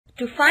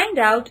to find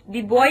out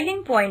the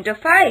boiling point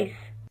of ice.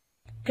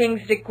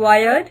 Things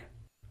required: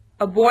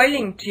 a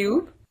boiling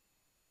tube,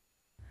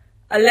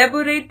 a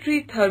laboratory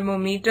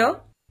thermometer,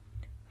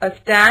 a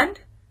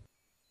stand,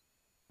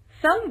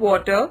 some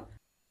water,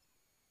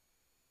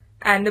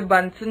 and a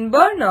Bunsen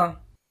burner.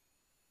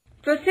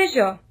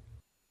 Procedure: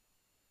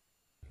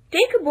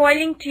 take a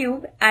boiling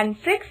tube and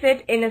fix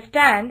it in a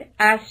stand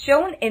as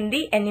shown in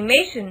the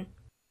animation.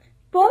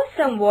 Pour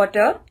some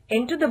water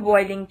into the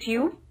boiling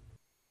tube.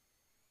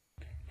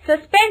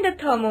 Suspend the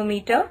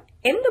thermometer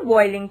in the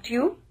boiling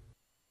tube.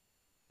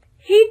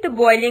 Heat the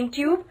boiling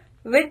tube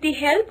with the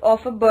help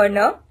of a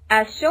burner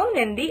as shown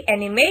in the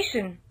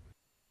animation.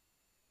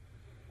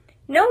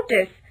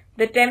 Notice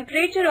the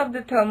temperature of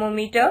the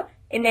thermometer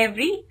in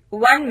every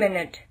 1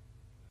 minute.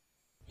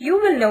 You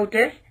will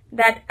notice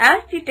that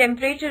as the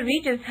temperature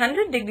reaches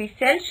 100 degrees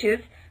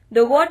Celsius,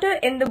 the water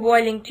in the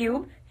boiling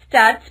tube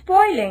starts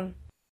boiling.